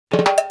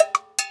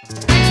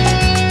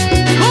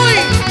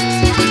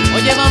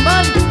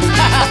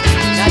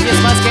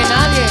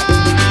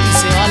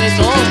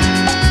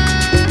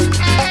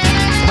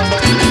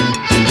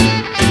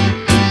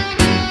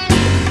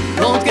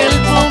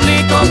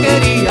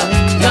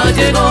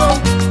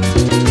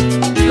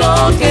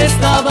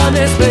estaban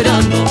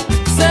esperando.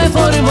 Se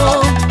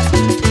formó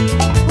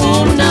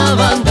una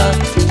banda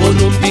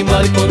con un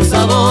timbal con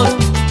sabor,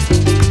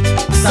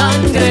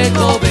 sangre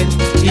joven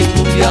y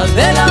cumbia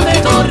de la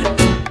mejor.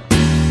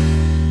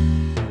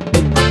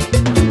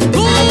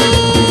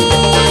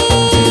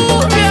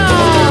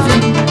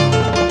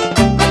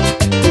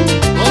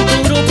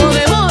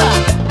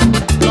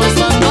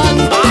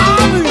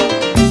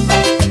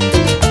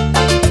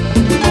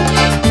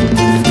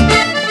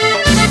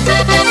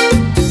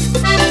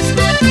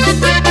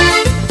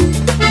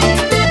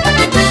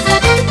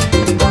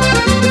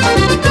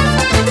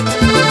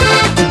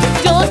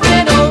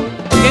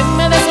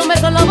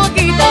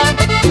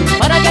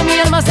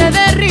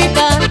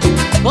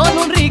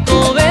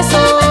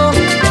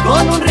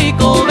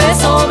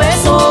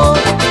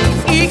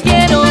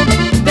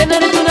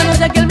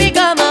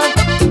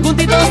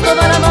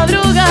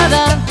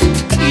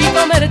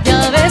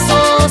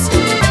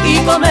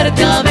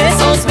 Comerte a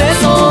besos,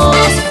 besos.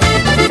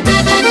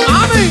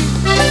 ¡Mami!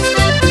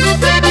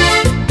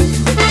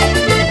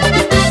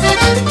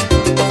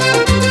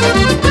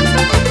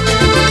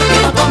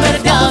 Quiero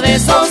comerte a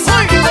besos,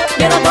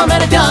 quiero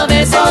comerte a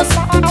besos,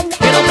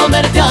 quiero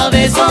comerte a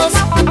besos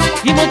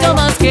y mucho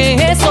más que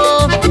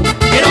eso.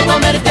 Quiero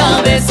comerte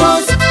a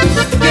besos,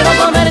 quiero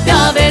comerte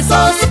a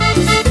besos,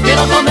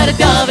 quiero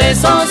comerte a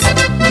besos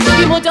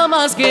y mucho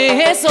más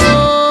que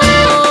eso.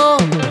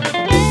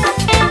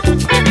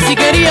 Si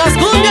querías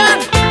cumbia,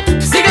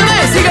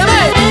 sígueme,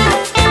 sígueme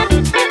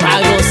a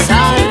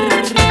gozar.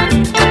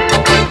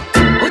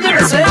 Hoy te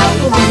deseo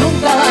como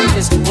nunca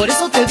antes, por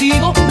eso te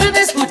digo, ven,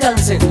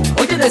 escúchanse.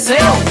 Hoy te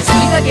deseo,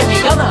 subir aquí en mi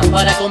cama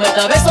para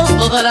comerte a besos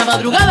toda la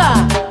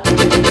madrugada.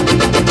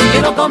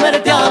 Quiero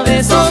comerte a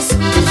besos,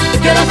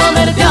 quiero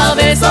comerte a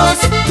besos,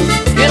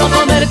 quiero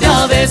comerte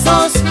a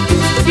besos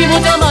y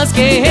mucho más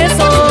que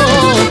eso.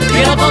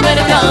 Quiero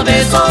comerte a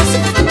besos,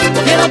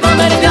 quiero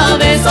comerte a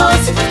besos,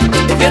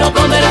 quiero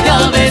comerte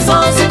a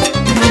besos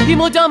y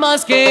mucho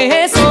más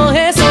que eso,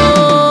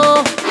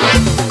 eso.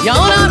 Y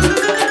ahora,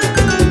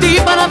 di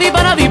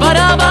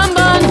para bam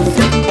bam.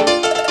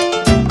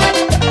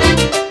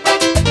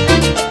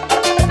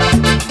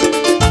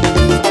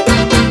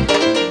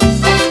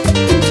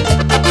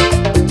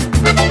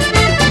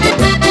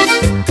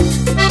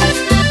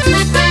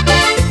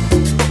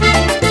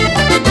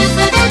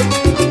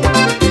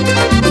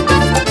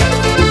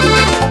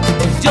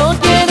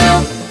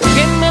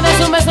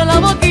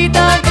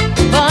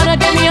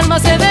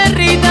 Se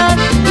derrita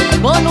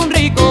con un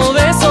rico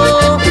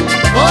beso,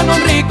 con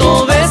un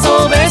rico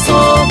beso,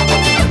 beso.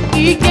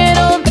 Y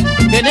quiero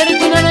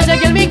tenerte una noche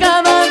aquí en mi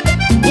cama,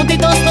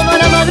 juntitos toda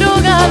la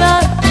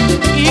madrugada,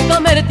 y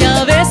comerte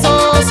a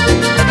besos,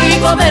 y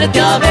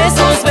comerte a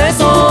besos,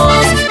 besos.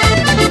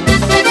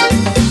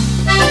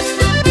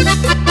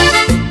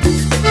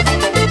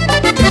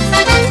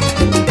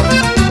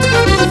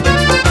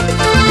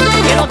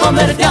 Quiero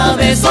comerte a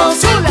besos,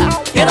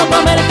 quiero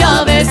comerte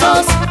a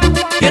besos,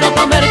 quiero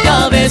comerte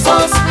a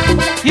besos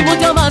y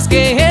mucho más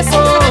que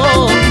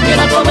eso.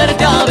 Quiero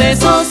comerte a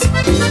besos,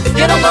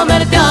 quiero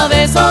comerte a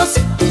besos,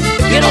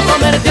 quiero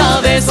comerte a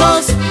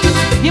besos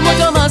y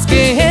mucho más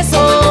que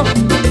eso.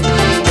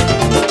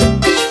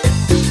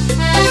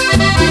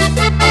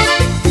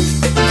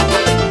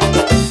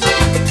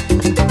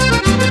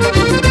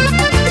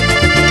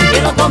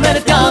 Quiero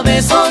comerte a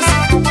besos,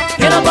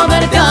 quiero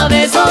comerte a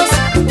besos,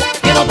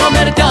 quiero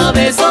comerte a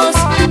besos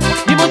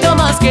y mucho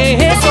más que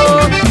eso.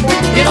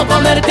 Quiero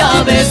comerte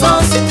a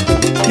besos,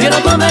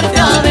 quiero comerte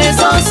a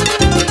besos,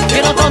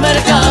 quiero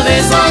comerte a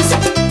besos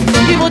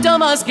y mucho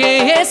más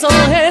que eso,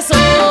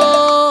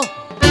 eso.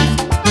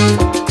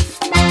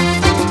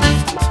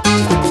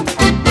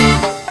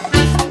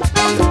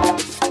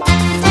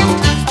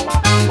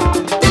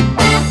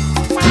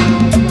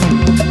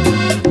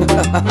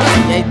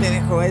 Y ahí te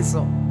dejo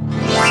eso.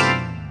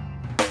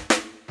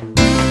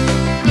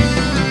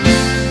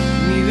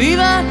 Mi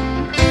vida,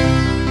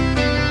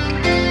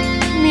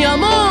 mi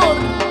amor.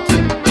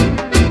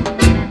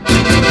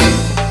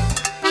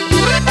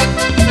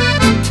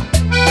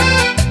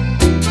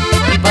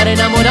 Y para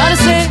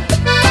enamorarse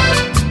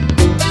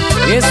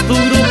es tu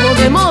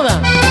grupo de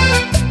moda,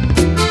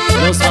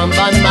 los Bam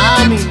Bam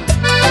Mami.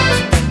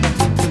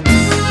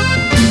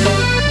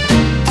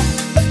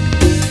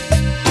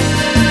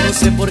 No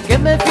sé por qué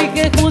me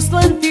fijé justo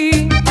en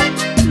ti,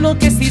 lo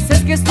que sí sé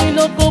es que estoy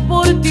loco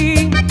por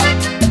ti,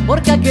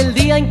 porque aquel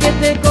día en que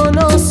te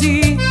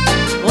conocí,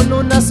 con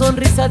una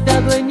sonrisa te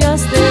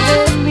adueñaste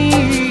de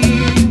mí.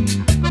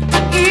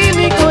 Y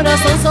mi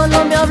corazón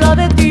solo me habla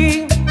de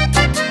ti,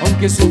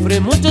 aunque sufre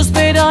mucho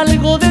espera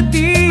algo de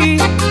ti.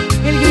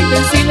 Él grita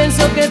en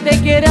silencio que te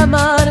quiere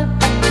amar,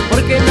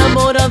 porque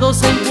enamorado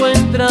se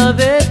encuentra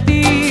de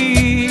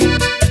ti.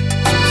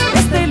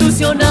 Está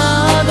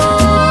ilusionado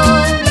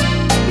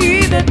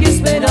y de ti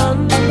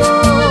esperando,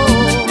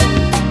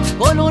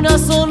 con una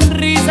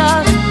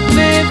sonrisa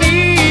me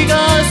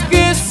digas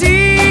que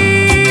sí,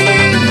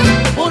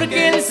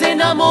 porque él se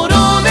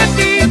enamoró de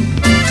ti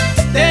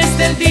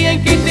desde el día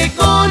en que te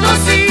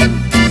conocí,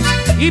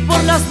 y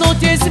por las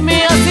noches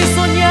me hace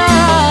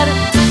soñar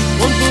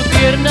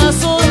tierna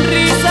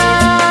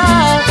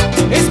sonrisa.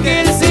 Es que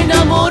él se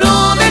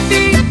enamoró de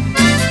ti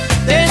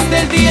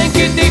desde el día en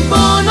que te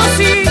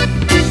conocí,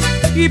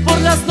 y por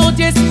las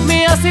noches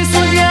me hace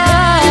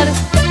soñar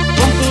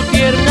con tu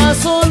tierna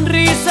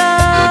sonrisa.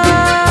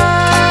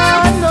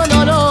 No,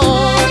 no, no.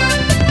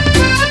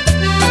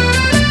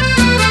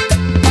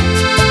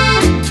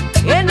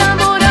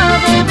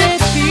 Enamorado de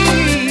ti.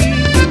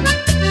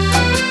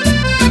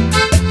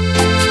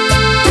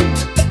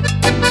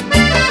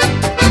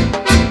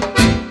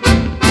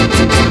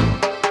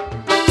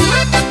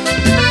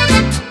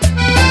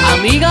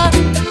 Amiga,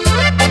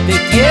 te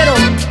quiero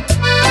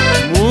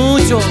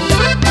mucho,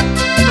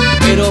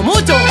 pero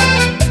mucho.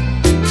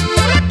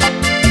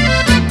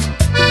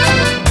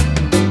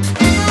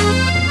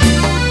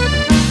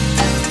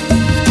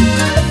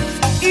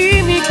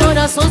 Y mi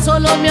corazón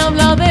solo me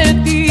habla de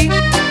ti,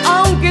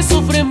 aunque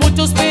sufre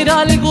mucho, espera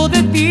algo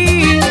de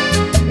ti.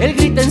 Él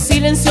grita en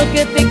silencio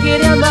que te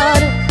quiere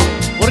amar,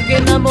 porque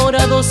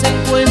enamorado se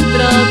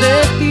encuentra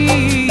de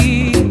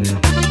ti.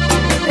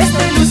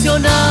 Está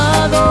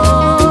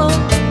ilusionado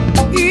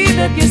y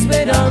de ti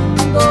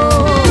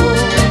esperando,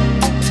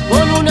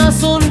 con una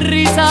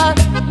sonrisa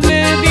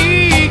le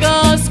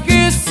digas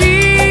que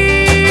sí.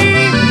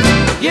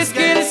 Y es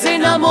que él se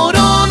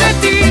enamoró de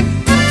ti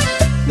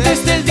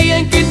desde el día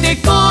en que te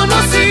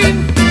conocí,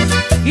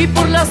 y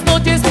por las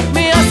noches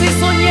me hace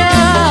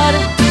soñar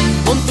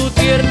con tu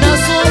tierna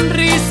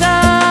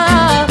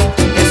sonrisa.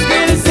 Es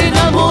que él se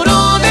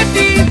enamoró de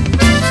ti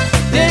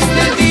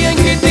desde el día en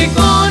que te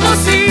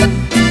conocí,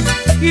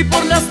 y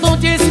por las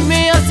noches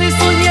me hace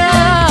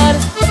soñar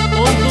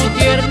con tu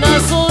tierna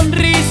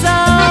sonrisa.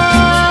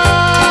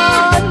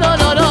 No,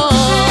 no, no.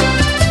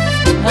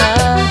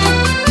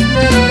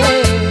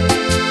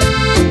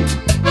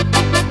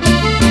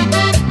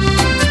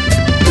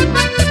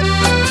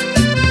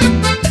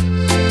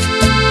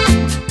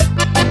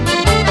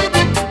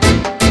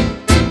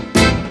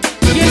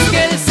 Y es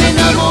que él se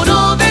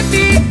enamoró de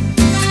ti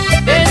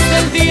desde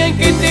el día en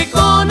que te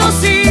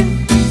conocí,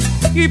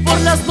 y por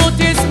las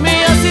noches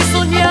me hace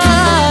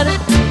soñar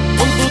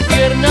con tu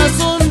tierna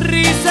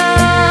sonrisa.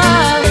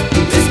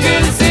 Es que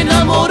él se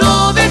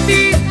enamoró de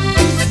ti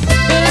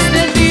desde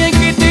el día en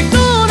que te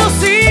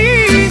conocí,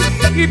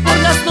 y por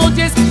las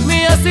noches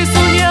me hace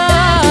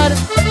soñar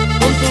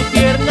con tu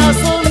tierna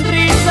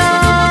sonrisa.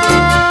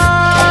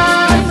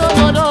 No,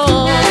 no, no.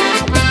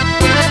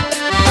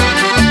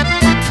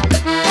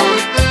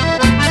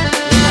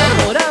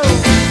 Enamorado.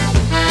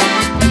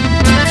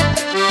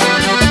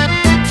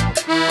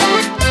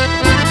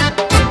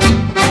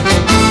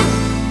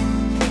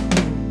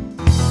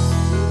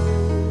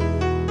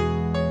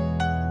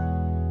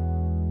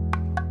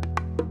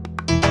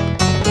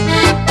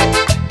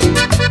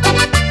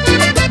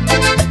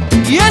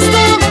 Y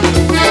esto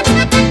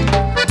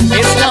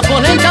es la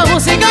polenta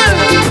musical,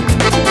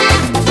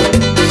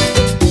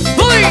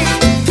 uy,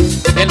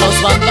 de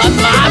los Bam Bam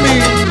Mami.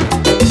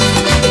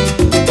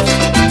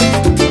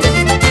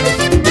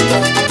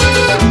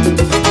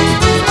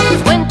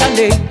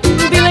 Cuéntale,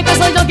 dile que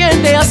soy yo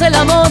quien te hace el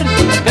amor,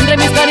 que entre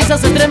mis caricias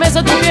se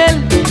estremece tu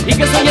piel, y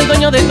que soy el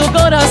dueño de tu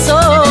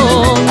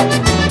corazón.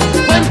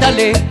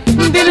 Cuéntale,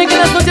 dile que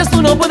las noches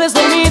tú no puedes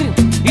dormir,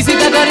 y si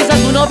te acaricias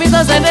tú no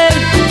piensas en él,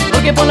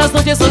 porque por las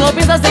noches solo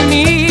piensas en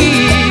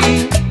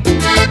mí.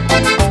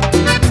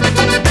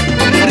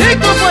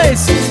 ¡Rico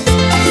pues!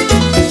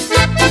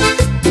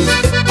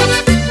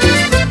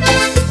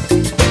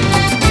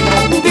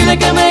 Dile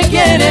que me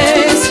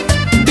quieres,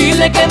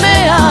 dile que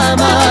me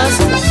amas,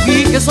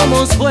 y que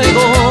somos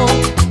fuego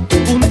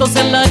juntos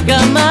en la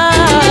cama.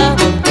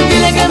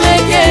 Dile que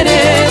me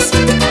quieres,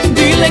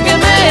 dile que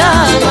me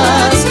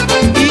amas,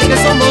 y que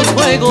somos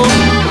fuego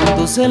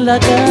juntos en la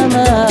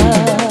cama.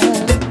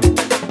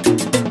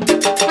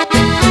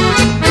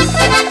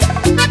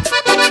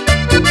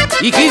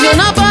 Y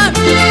Quillonapa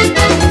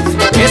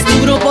es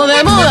tu grupo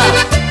de moda,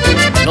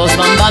 los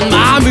Bam Bam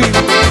Mami.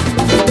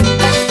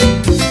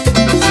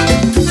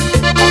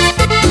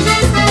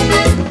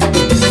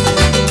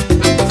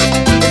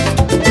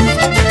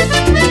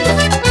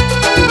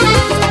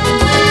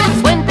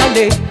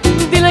 Cuéntale,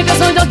 dile que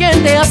soy yo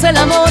quien te hace el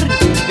amor,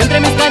 que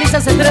entre mis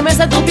caricias se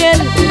estremece tu piel,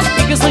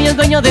 y que soy el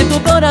dueño de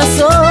tu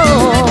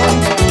corazón.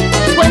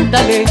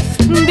 Cuéntale,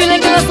 dile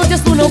que las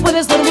noches tú no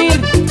puedes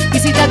dormir, y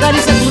si te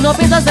acaricias tú no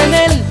piensas en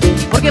él,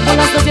 porque por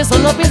las noches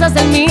solo piensas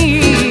en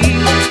mí,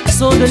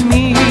 solo en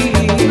mí.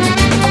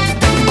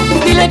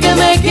 Dile que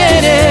me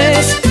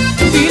quieres,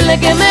 dile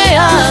que me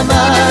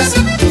amas,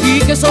 y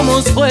que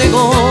somos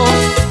fuego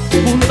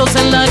juntos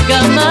en la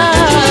cama.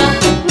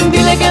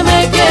 Dile que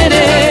me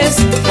quieres,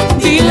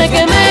 dile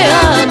que me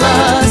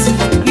amas,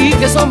 y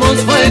que somos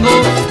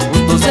fuego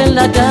juntos en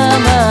la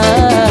cama.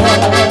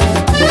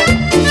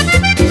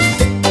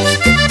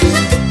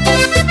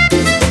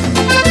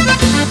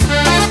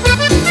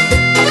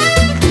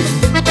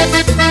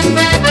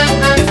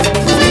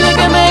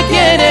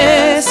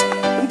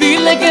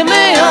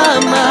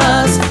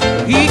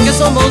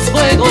 Somos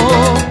fuego,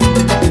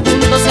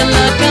 juntos en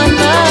la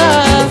cama.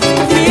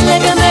 Dile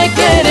que me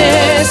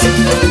quieres,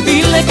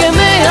 dile que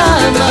me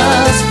amas,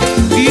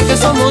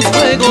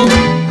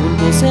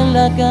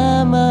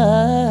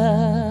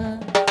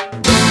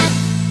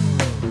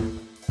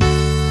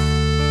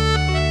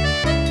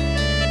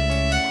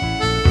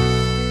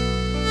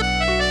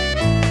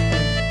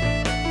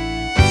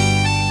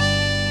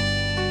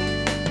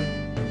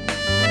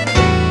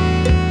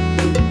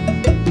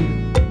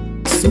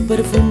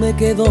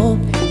 quedó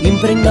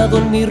impregnado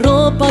en mi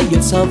ropa y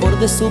el sabor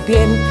de su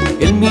piel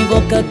en mi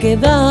boca ha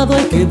quedado.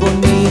 Ay, qué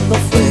bonito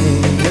fue,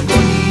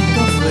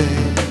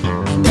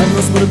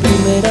 amarnos por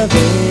primera vez.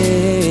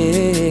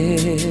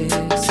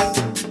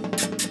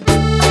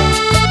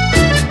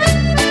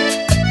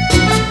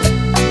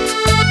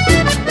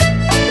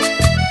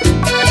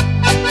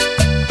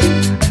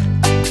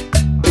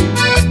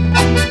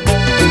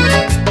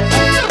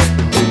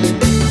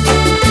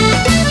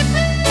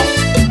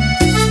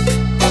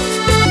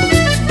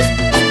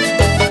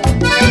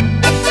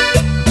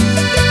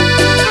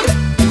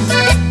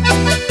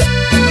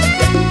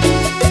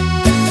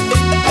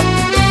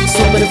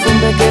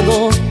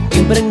 Quedó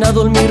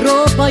impregnado en mi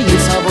ropa y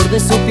el sabor de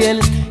su piel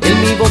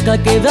en mi boca ha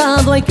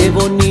quedado. Ay, qué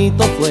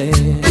bonito fue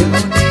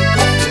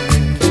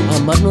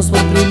amarnos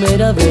por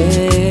primera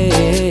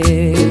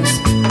vez.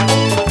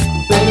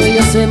 Pero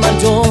ella se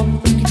marchó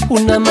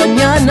una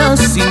mañana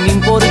sin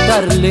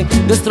importarle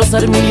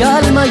destrozar mi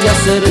alma y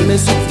hacerme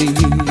sufrir.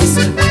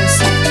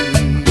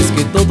 Es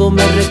que todo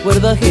me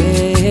recuerda a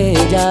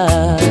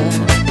ella,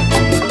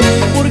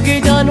 porque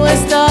ya no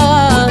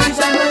está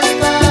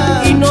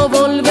y no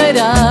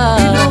volverá.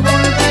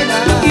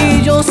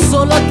 Y yo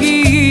solo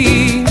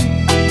aquí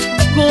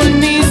con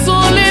mi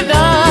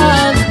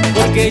soledad,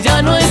 porque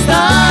ya no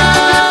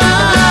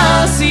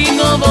estás y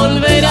no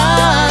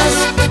volverás.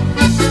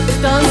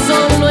 Tan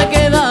solo he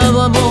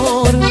quedado,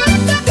 amor,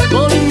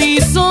 con mi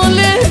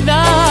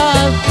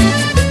soledad,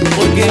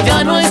 porque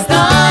ya no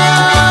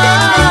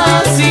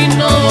estás y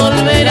no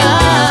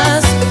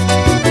volverás.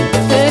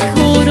 Te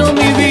juro,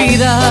 mi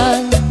vida,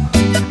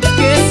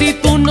 que si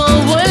tú no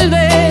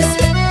vuelves,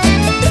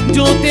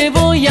 yo te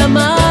voy a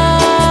amar.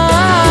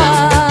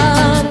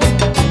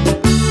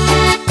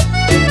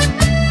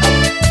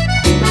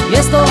 Y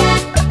esto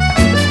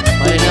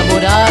para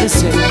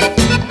enamorarse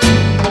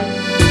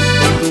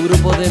con tu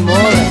grupo de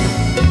moda.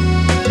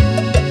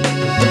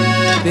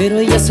 Pero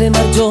ella se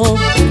marchó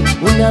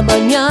una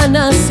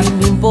mañana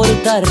sin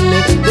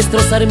importarle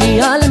destrozar mi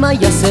alma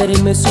y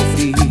hacerme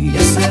sufrir.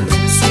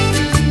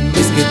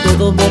 Es que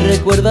todo me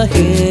recuerda a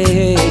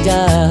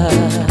ella,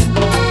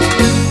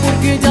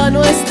 porque ya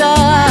no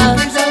está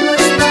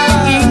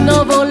y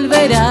no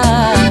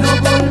volverá.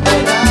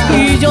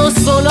 Y yo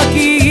solo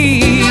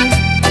aquí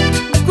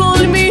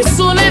con mi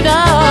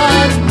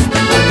soledad,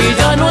 porque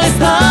ya no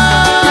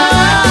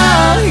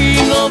está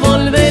y no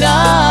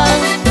volverá.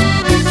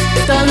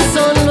 Tan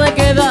solo he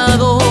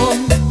quedado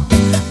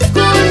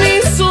con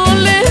mi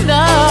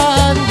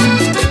soledad,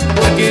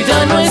 porque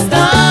ya no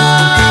está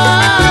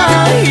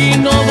y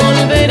no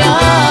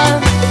volverá.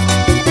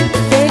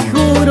 Te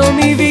juro,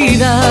 mi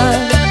vida,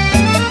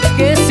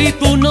 que si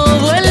tú no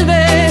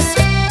vuelves,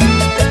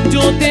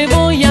 yo te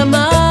voy a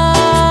amar.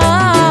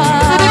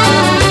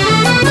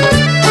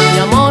 Mi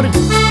amor,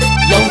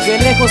 y aunque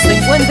lejos te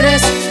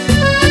encuentres,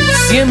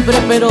 siempre,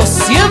 pero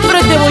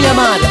siempre te voy a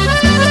amar.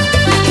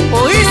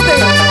 ¿Oíste?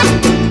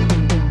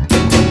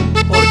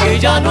 Porque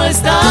ya no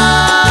estás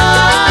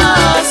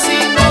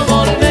y no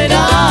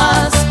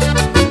volverás.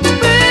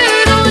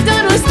 Pero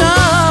ya no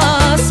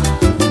estás.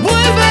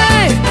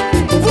 Vuelve,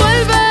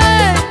 vuelve.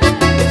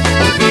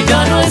 Porque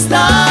ya no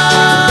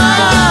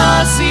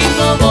estás y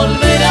no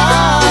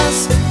volverás.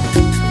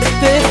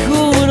 Te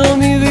juro,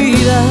 mi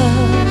vida,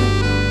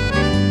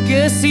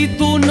 que si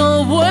tú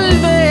no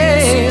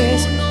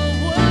vuelves,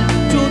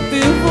 yo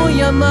te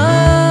voy a amar.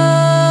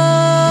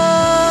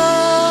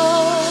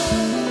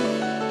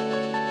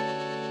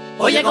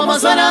 Oye cómo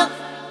suena,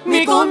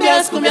 mi cumbia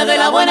es cumbia de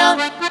la buena.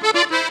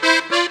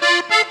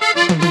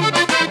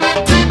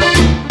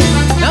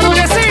 ¡Claro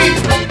que sí!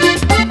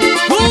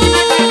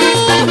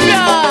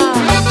 ¡Cumbia!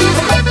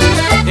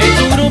 De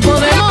tu grupo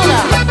de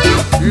moda,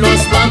 los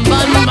Bam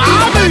Bam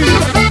Mami.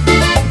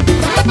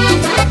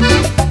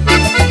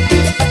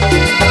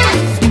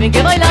 Qué bien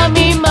que baila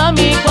mi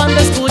mami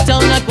cuando escucha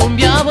una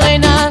cumbia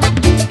buena.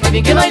 Qué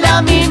bien que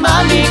baila mi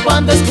mami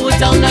cuando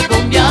escucha una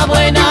cumbia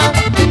buena.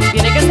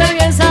 Tiene que estar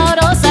bien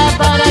sabrosa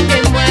para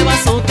que mueva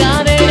su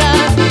cadera.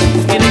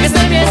 Tiene que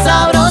estar bien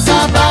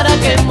sabrosa para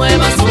que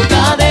mueva su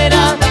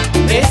cadera.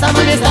 Esa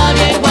mami está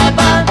bien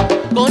guapa,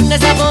 con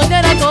esa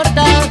pollera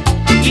corta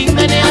y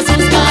menea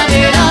sus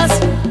caderas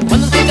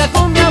cuando escucha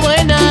cumbia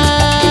buena.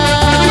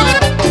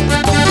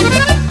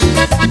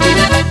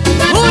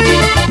 ¡Uy!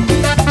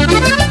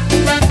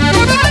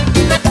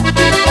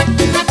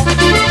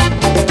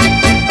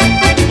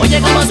 Oye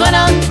cómo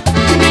suena,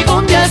 mi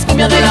cumbia es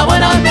cumbia de la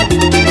buena.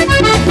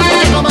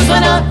 Oye cómo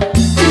suena,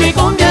 mi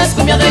cumbia es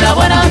cumbia de la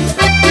buena.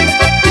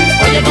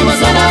 Oye cómo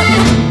suena,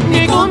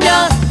 mi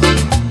cumbia.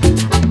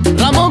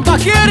 Ramón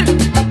Pajier,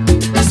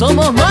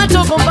 somos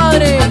machos,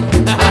 compadre.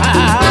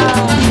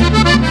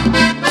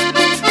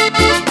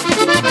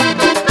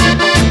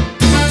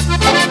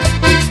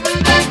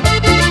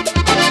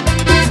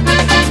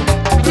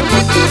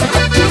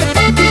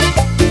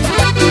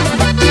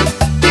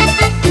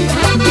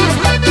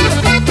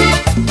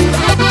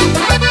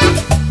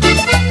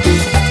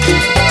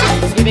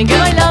 Y bien que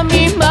baila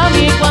mi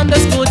mami cuando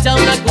escucha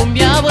una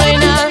cumbia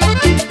buena.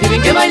 Y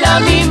bien que baila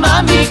mi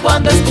mami cuando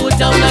cuando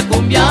escucha una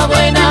cumbia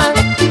buena.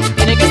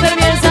 Tiene que ser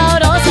bien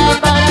sabrosa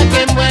para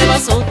que mueva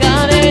su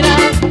cadera.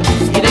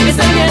 Tiene que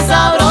ser bien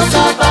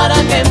sabrosa para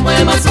que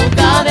mueva su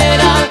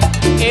cadera.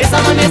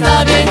 Esa mami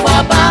está bien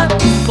guapa,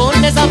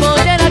 con esa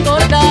pollera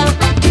corta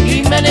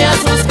y menea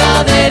sus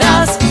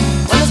caderas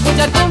cuando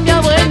escucha cumbia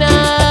buena.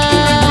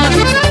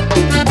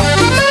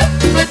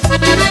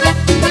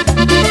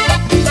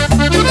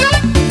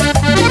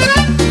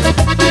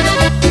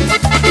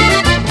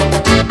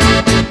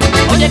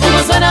 Oye cómo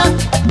suena,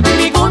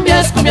 mi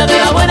cumbia es cumbia de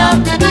la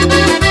buena.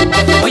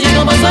 Oye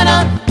cómo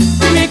suena,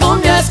 mi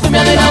cumbia es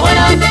cumbia de la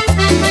buena.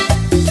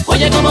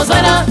 Oye cómo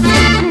suena,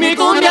 mi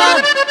cumbia.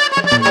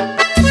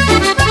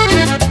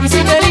 Y si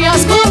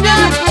querías cumbia,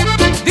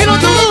 dilo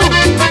tú,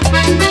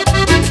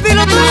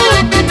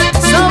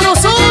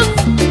 sabrosón.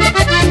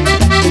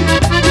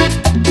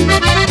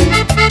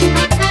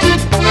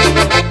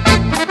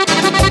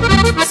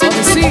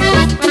 Suavecito,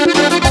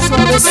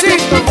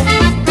 suavecito.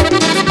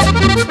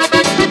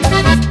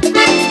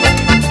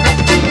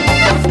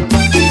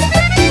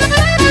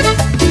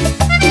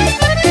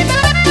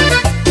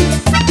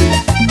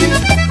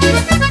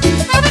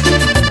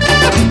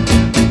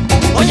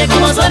 Oye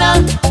cómo suena,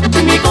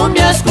 mi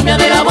cumbia es cumbia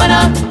de la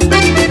buena.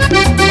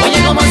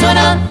 Oye cómo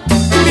suena,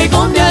 mi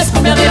cumbia es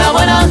cumbia de la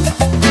buena.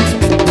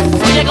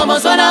 Oye cómo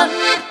suena,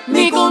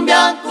 mi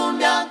cumbia,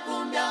 cumbia,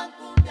 cumbia,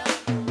 cumbia.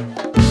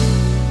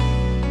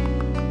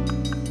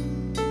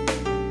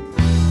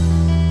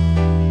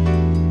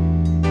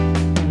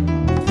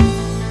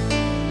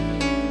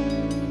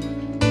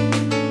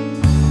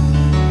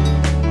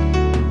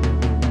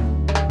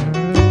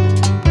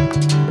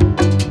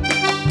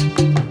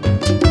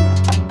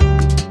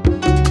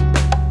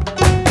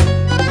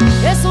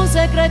 Es un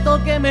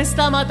secreto que me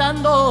está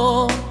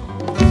matando.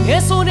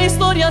 Es una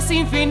historia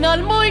sin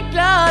final muy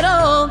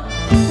claro.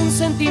 Un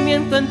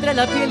sentimiento entre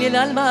la piel y el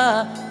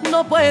alma.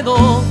 No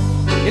puedo,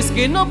 es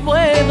que no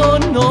puedo,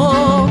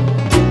 no.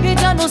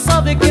 Ella no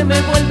sabe que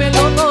me vuelve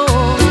loco.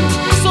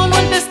 Solo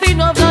el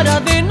destino hablará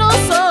de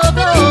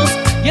nosotros.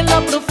 Y en la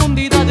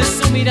profundidad de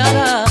su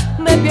mirada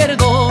me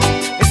pierdo,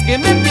 es que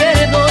me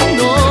pierdo,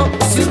 no.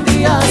 Si un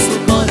día su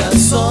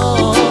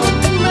corazón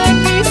me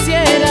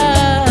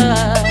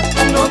quisiera,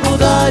 no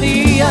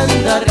dudaría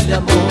en darle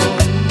amor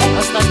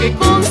hasta que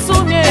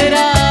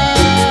consumiera.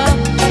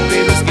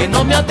 Pero es que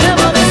no me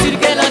atrevo a decir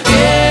que la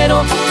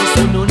quiero. No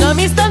soy una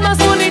amistad más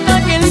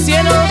bonita que el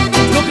cielo.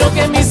 Yo creo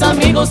que mis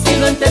amigos sí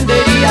lo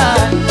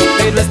entenderían,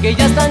 pero es que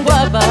ella es tan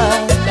guapa,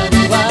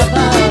 tan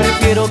guapa.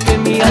 Prefiero que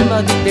mi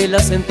alma dicte la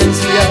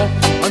sentencia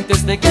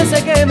antes de que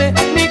se queme,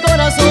 mi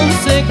corazón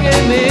se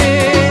queme.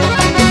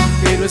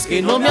 Pero es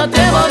que no me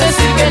atrevo a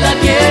decir que la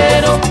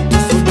quiero.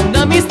 Soy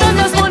una amistad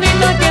más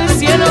bonita que el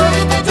cielo.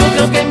 Yo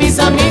creo que mis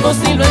amigos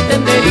sí lo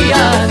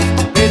entenderían,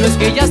 pero es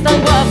que ella es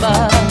tan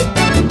guapa,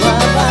 tan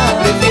guapa.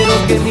 Prefiero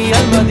que mi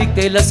alma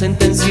dicte la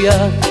sentencia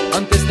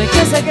antes de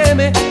que se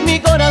queme, mi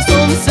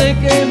corazón se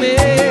queme.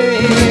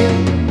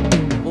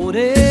 Por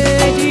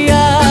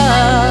ella,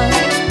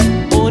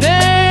 por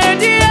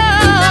ella,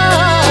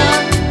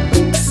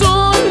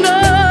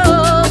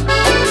 solo,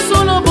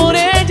 solo por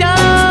ella.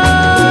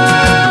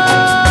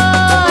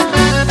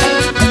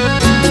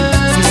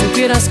 Si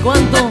supieras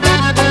cuánto,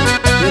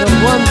 pero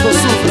cuánto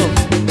sufro.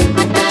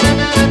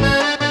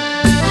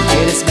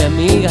 Eres mi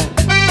amiga.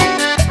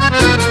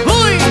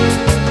 ¡Uy!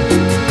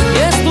 Y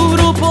es tu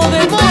grupo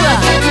de moda,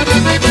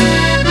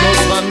 los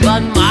Van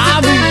Van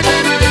Mami.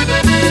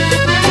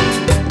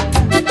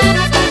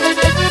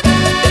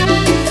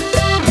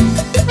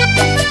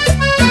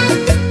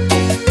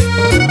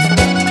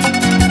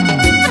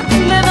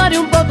 Le daré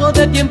un poco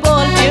de tiempo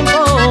al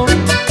tiempo.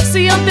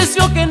 Si antes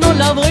yo que no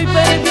la voy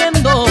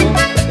perdiendo.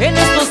 En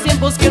estos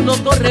tiempos que no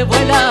corre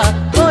vuela.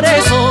 Por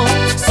eso,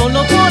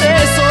 solo por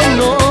eso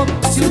no.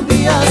 Si un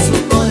día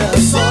su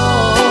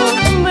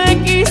corazón me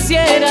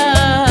quisiera,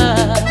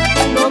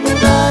 no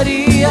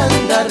dudaría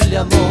en darle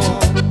amor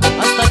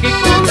hasta que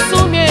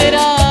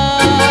consumiera.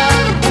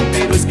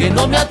 Pero es que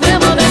no me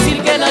atrevo a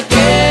decir que la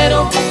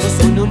quiero. No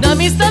soy una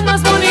amistad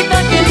más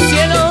bonita que el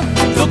cielo.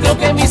 Yo creo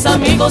que mis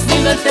amigos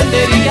ni lo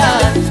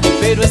entenderían,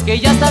 pero es que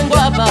ella es tan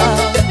guapa,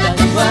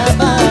 tan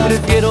guapa.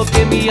 Prefiero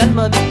que mi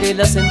alma dicte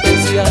la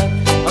sentencia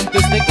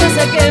antes de que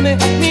se queme,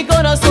 mi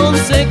corazón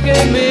se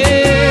queme.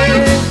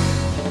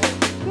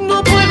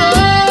 No puedo.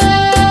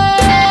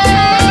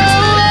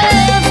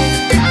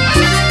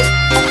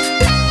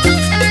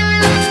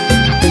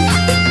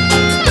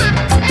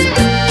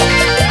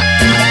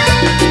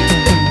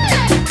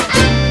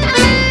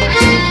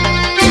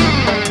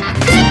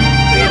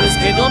 Pero es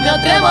que no me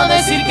atrevo a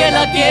decir que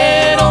la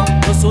quiero.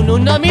 No son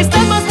una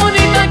amistad más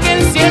bonita que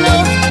el cielo.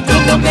 Yo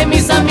creo que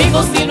mis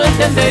amigos sí lo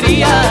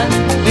entenderían,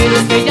 pero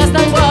es que ella es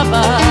tan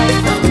guapa,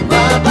 tan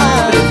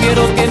guapa.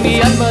 Prefiero que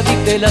mi alma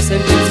dicte la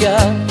sentencia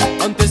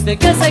antes de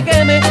que se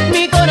queme,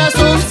 mi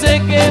corazón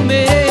se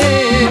queme.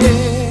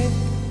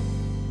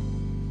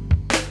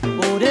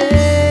 Por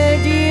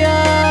ella.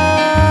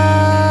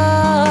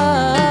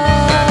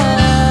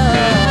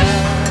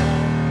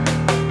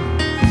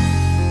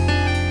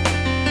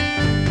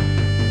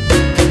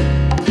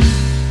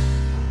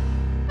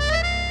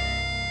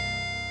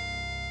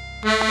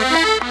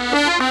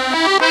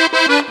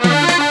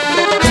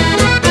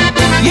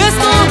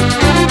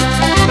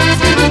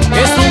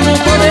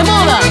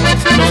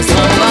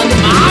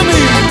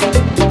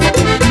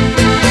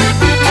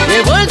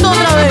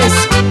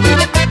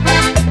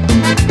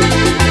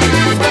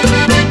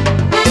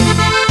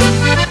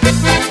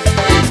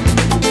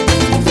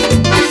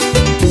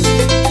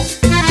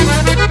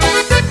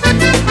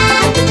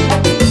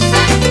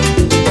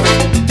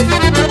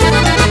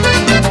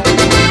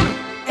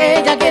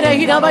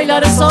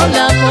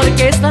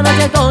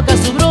 noche toca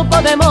su grupo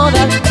de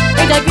moda.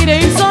 Ella quiere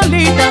ir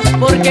solita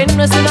porque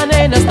no es una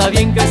nena, está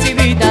bien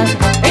crecidita.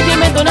 Ella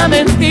inventa una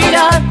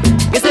mentira,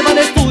 que se va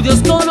de estudios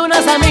con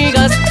unas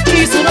amigas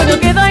y su novio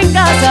queda en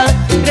casa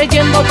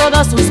creyendo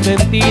todas sus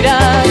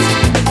mentiras.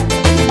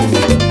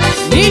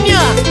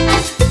 Niña,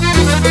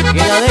 que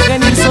la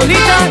dejen ir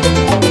solita,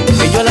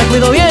 que yo la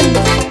cuido bien.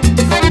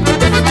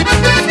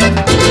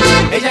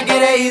 Ella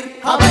quiere ir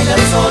a bailar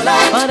sola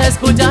para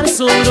escuchar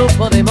su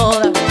grupo de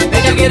moda.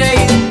 Ella quiere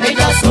ir,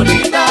 ella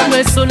solita. No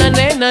es una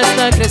nena,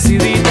 está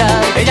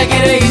crecidita. Ella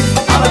quiere ir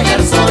a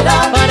bailar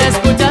sola para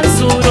escuchar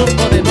su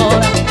grupo de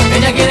moda.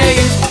 Ella quiere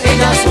ir,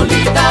 ella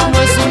solita.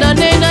 No es una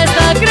nena,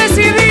 está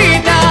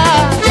crecidita.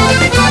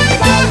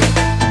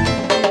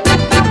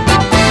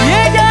 Y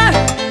ella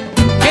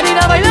quiere ir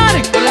a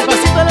bailar con el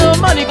pasito de la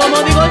mano y como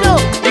digo yo,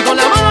 y con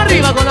la mano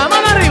arriba, con la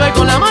mano arriba y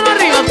con la mano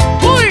arriba.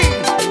 ¡Uy!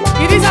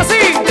 Y dice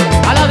así: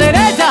 a la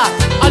derecha,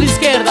 a la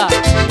izquierda,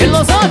 en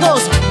los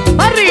ojos,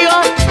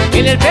 arriba,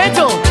 en el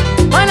pecho,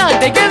 para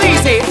adelante. ¿Qué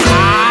dice?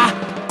 ¡Ah!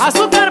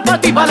 Azúcar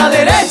para ti, para la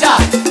derecha,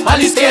 para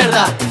la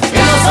izquierda,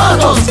 en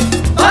los ojos,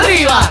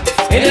 arriba,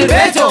 en el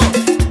pecho,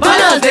 para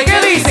adelante.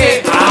 ¿Qué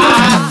dice?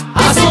 ¡Ah!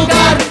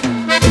 Azúcar.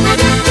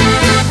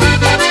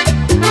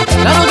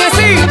 ¡Claro que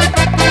sí!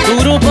 Tu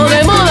grupo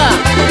de moda,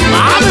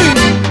 ¡mami!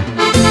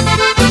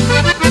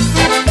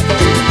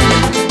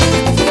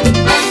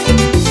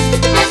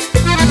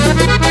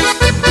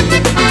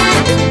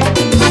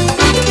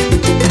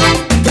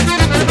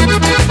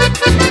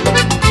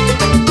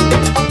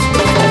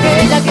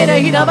 Quiere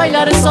ir a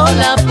bailar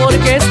sola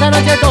porque esta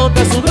noche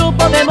toca su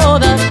grupo de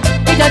moda.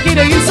 Ella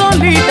quiere ir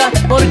solita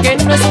porque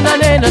no es una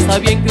nena, está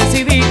bien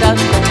crecidita.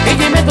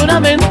 Ella inventa una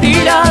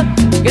mentira,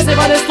 que se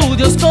va de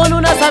estudios con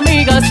unas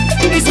amigas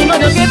y su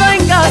novio queda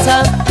en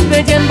casa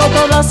creyendo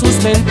todas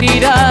sus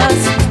mentiras.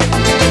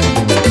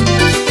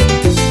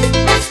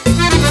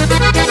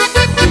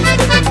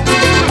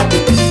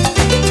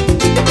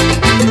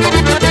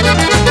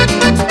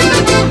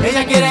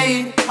 Ella quiere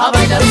ir a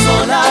bailar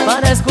sola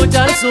para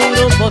escuchar su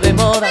grupo de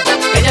moda.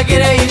 Ella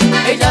quiere ir,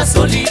 ella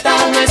solita.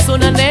 No es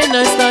una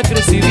nena, está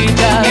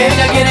crecidita.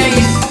 Ella quiere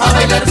ir a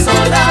bailar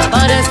sola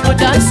para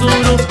escuchar su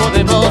grupo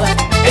de moda.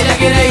 Ella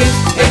quiere ir,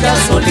 ella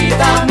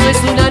solita. No es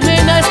una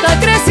nena, está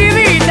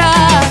crecidita.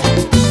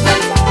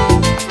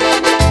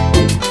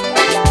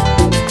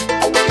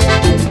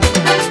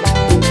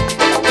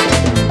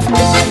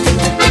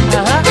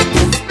 Ajá.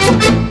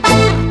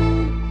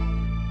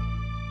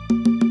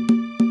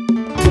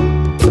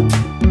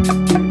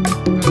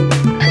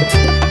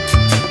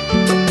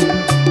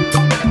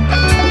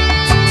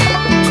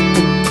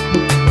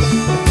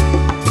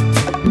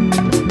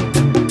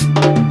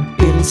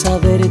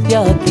 Saberte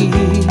aquí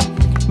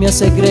me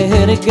hace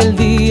creer que el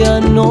día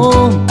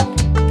no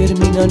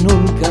termina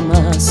nunca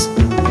más.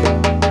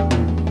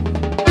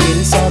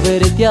 El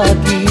saberte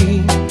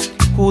aquí,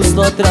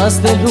 justo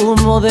atrás del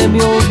humo de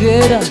mi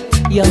hoguera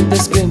y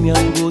antes que mi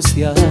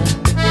angustia,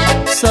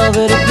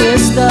 saber que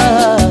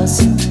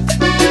estás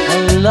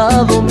al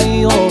lado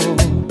mío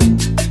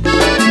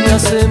me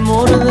hace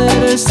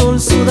morder el sol,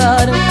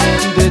 sudar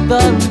de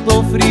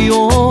tanto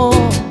frío.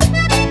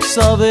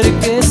 Saber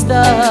que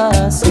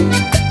estás,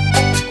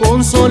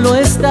 con solo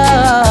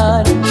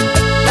estar,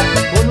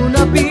 con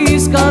una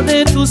pizca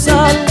de tu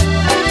sal,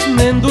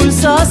 me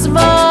endulzas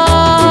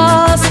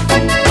más.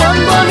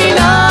 Cuando a mi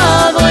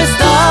lado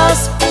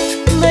estás,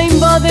 me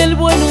invade el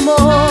buen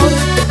humor,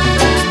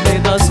 me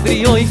das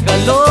frío y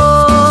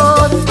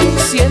calor,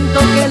 siento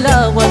que el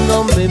agua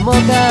no me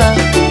moja.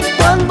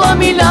 Cuando a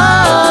mi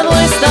lado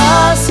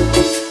estás,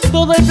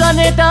 todo el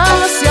planeta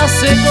se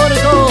hace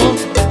corto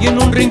y en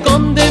un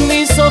rincón de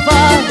mi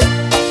sofá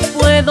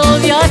puedo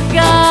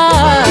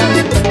viajar.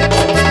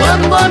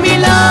 Cuando a mi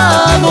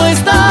lado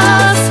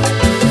estás,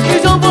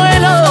 que yo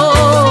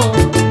vuelo.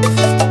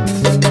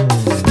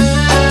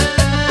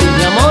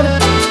 Mi amor,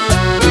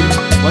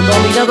 cuando a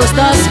mi lado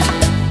estás,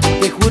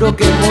 te juro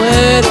que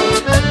muero.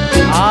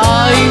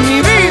 Ay,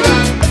 mi vida.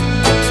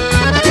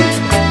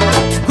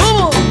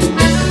 ¿Cómo?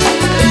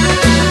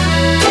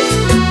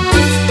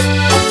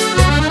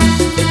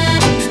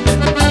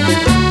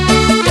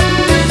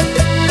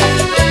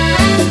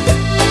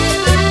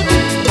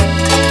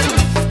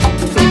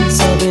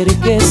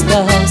 Que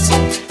estás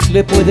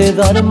le puede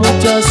dar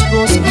muchas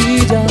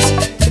cosquillas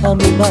a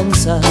mi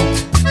panza.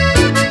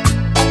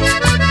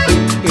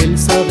 El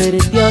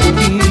saberte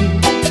aquí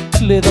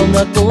le da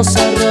una cosa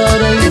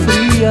rara y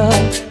fría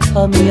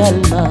a mi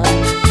alma.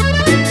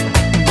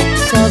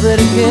 Saber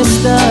que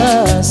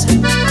estás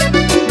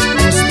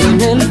justo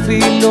en el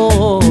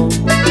filo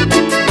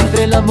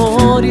entre el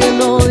amor y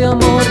el odio,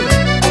 amor,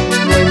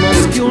 no hay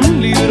más que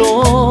un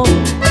libro.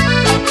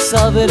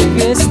 Saber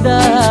que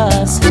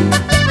estás,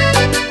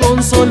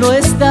 con solo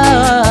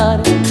estar,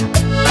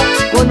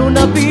 con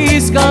una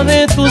pizca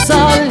de tu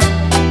sal,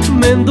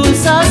 me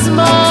endulzas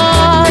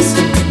más.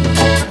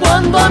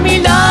 Cuando a mi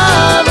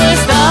lado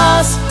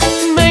estás,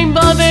 me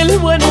invade el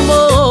buen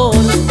humor,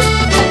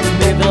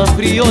 me da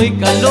frío y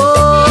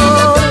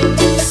calor,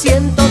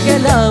 siento que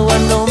el agua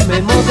no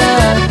me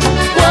moja.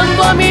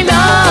 Cuando a mi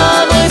lado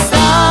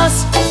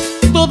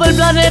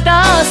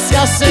se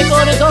hace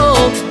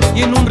corto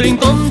y en un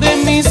rincón de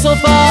mi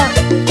sofá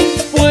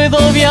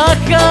puedo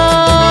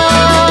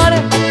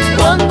viajar.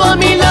 Cuando a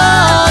mi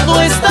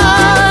lado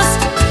estás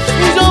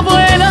y yo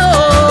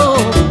vuelo.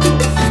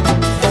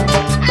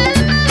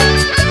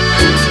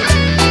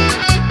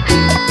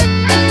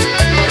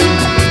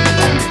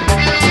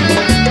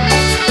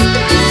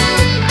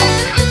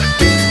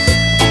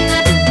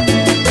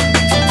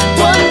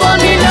 Cuando a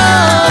mi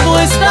lado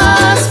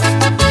estás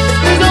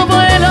y yo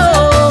vuelo.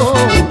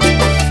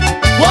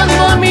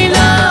 Cuando a mi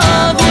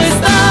lado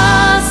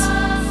estás.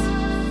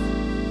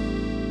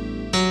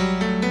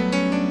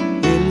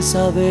 El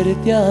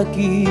saberte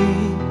aquí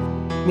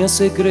me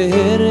hace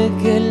creer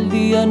que el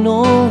día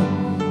no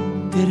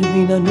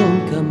termina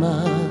nunca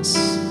más.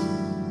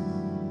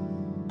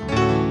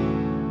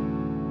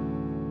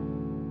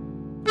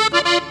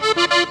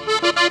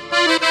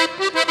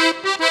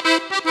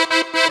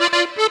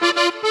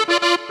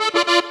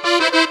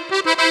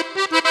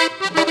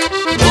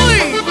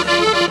 ¡Uy!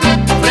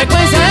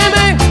 Frecuencia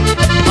M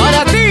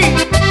para ti.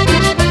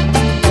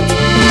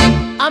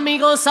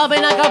 Amigos,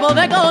 saben, acabo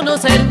de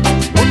conocer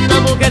una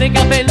mujer que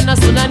apenas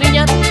una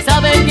niña,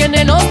 sabe,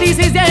 tiene los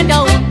 17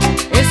 aún,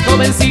 es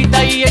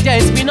jovencita y ella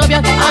es mi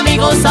novia.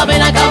 Amigos,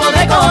 saben, acabo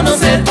de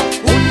conocer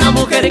una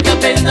mujer que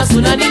apenas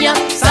una niña,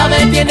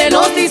 sabe, tiene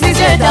los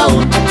 17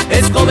 aún,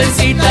 es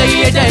jovencita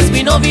y ella es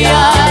mi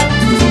novia.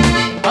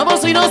 Amo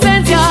su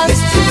inocencia,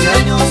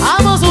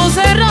 amo sus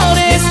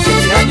errores,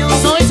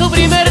 soy su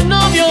primer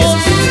novio,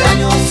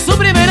 su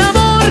primer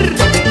amor.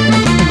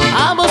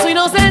 Amo su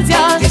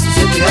inocencia,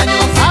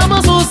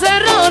 amo sus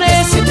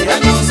errores,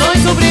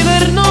 soy su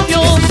primer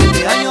novio,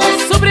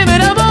 su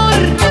primer amor.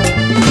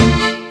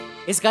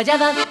 Es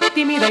callada,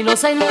 tímida,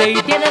 inocente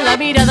y tiene la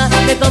mirada.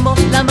 Le tomo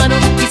la mano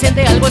y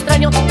siente algo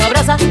extraño. Me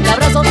abraza, la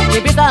abrazo y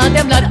empieza a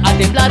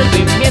temblar de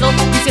miedo,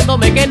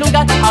 diciéndome que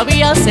nunca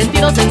había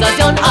sentido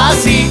sensación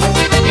así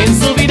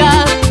en su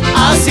vida,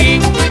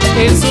 así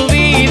en su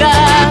vida.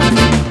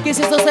 ¿Qué es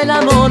esto del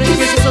amor?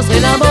 ¿Qué es esto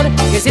del amor?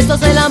 ¿Qué es esto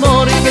del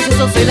amor? ¿Qué es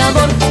esto del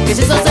amor? ¿Qué es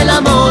esto del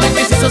amor?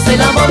 ¿Qué es esto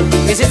del amor?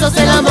 ¿Qué es esto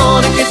del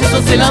amor? ¿Qué es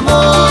esto del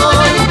amor?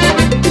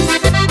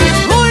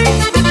 Uy,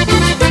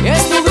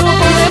 es tu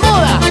grupo de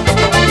moda,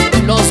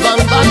 los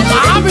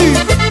Mami.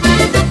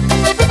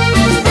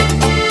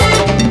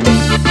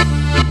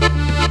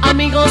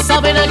 Amigos,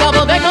 saben,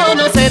 acabo de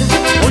conocer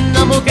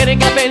una mujer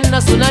que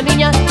apenas una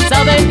niña,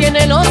 sabe,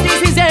 tiene los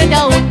 17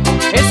 aún,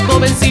 es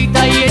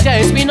jovencita y ella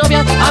es mi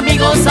novia.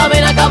 Amigos,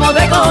 saben, acabo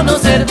de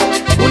conocer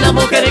una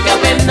mujer que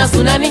apenas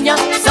una niña,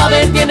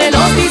 sabe, tiene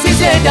los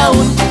 17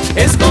 aún,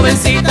 es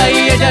jovencita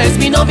y ella es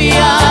mi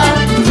novia.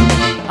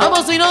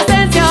 Amo su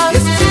inocencia,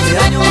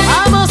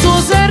 amo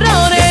sus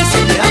errores,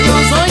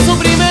 soy su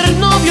primer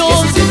novio,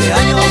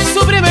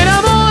 su primer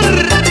amor.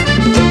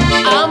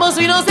 Amo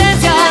su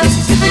inocencia,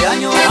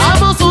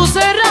 amo sus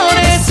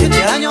errores,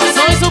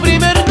 soy su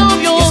primer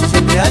novio,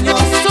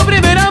 su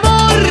primer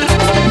amor.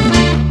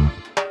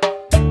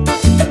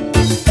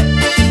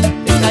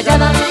 Es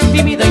callada,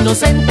 tímida,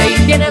 inocente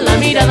y tiene la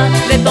mirada.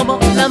 Le tomo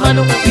la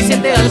mano y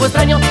siente algo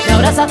extraño. Me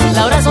abraza,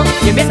 la abrazo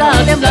y empieza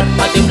a temblar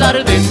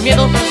de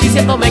miedo,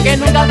 diciéndome que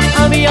nunca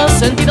había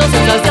sentido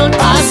sensación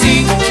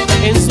así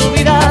en su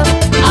vida,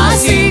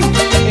 así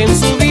en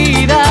su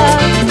vida.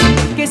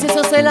 ¿Qué es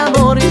eso del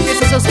amor? ¿Qué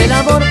es eso del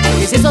amor?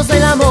 ¿Qué es eso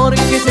del amor?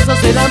 ¿Qué es eso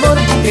del amor?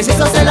 ¿Qué es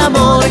eso del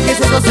amor? ¿Qué es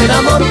eso del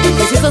amor?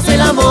 ¿Qué es eso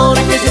del amor?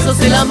 ¿Qué es eso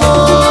del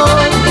amor?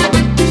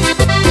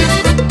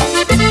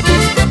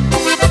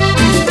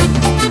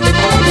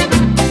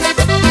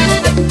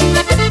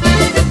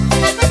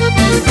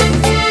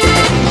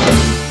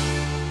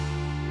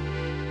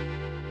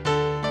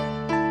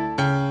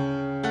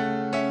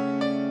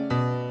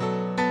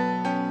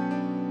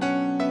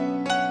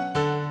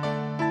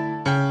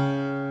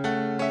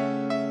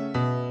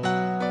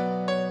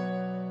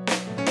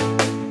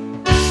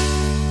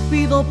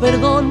 Pido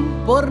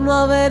perdón por no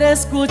haber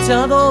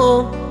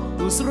escuchado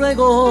tus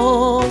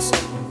ruegos.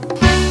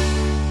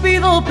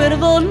 Pido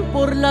perdón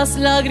por las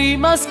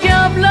lágrimas que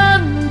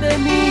hablan de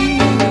mí.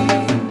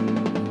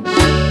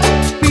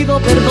 Pido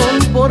perdón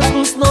por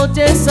tus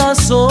noches a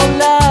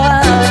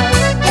solas.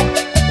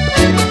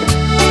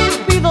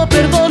 Pido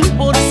perdón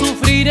por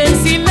sufrir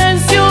en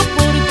silencio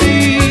por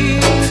ti.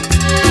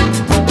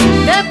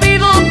 Te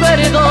pido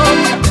perdón,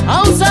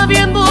 aun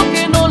sabiendo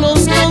que no los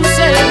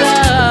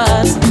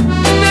concedas.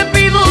 Te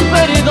pido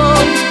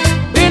perdón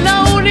de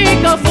la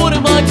única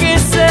forma que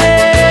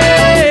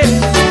sé.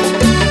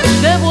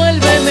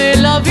 Devuélveme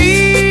la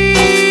vida.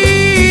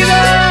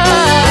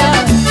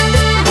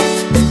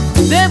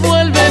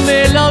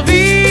 Devuélveme la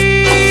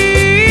vida.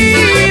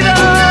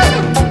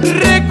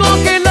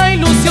 Recoge la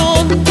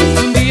ilusión que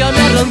un día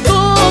me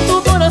arrancó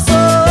tu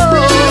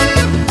corazón.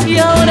 Y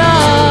ahora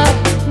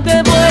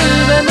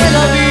devuélveme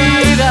la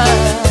vida.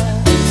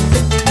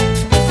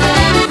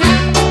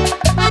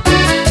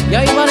 Y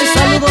ahí va el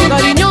saludo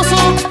cariñoso,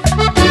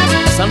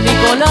 San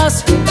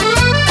Nicolás,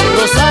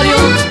 Rosario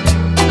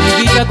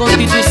y Villa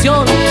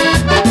Constitución,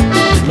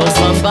 los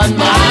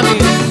Mami.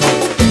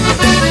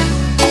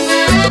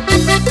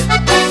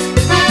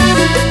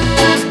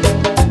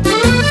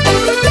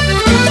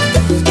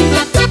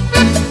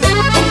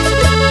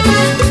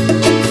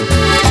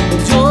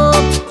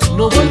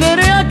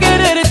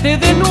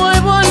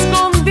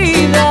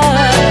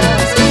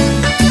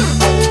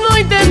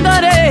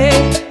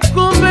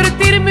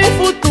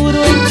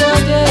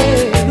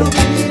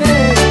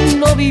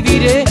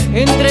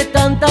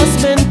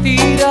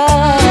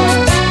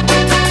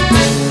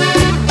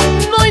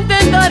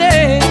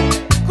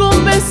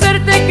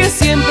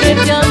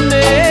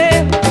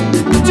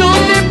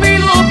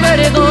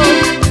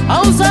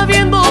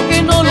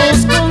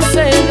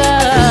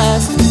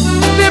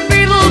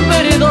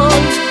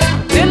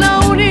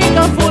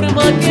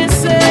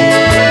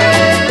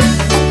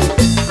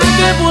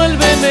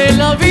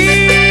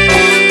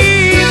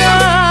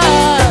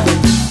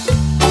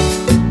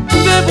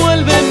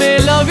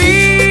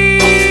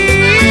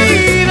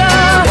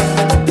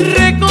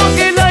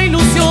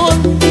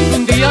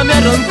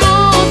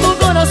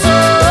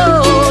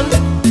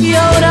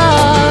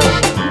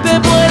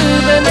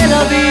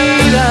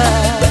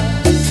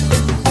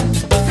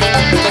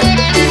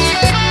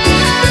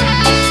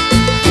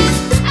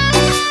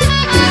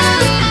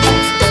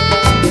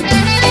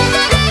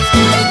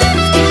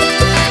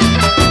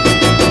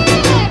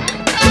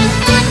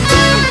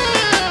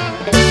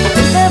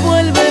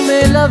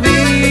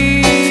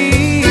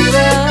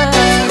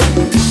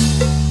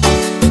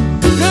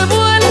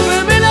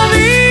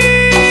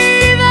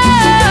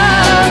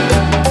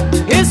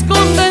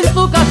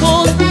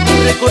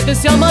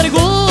 dulce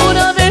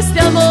amargura de este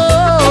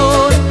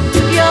amor.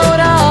 Y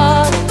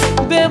ahora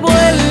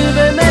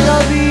devuélveme la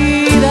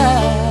vida,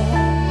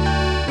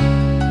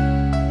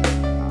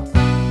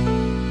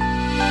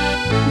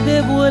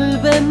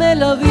 devuélveme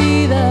la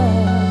vida.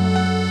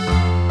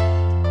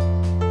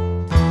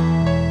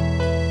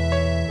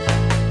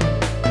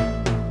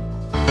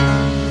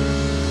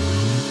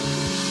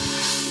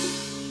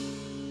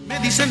 Me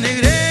dicen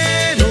negrero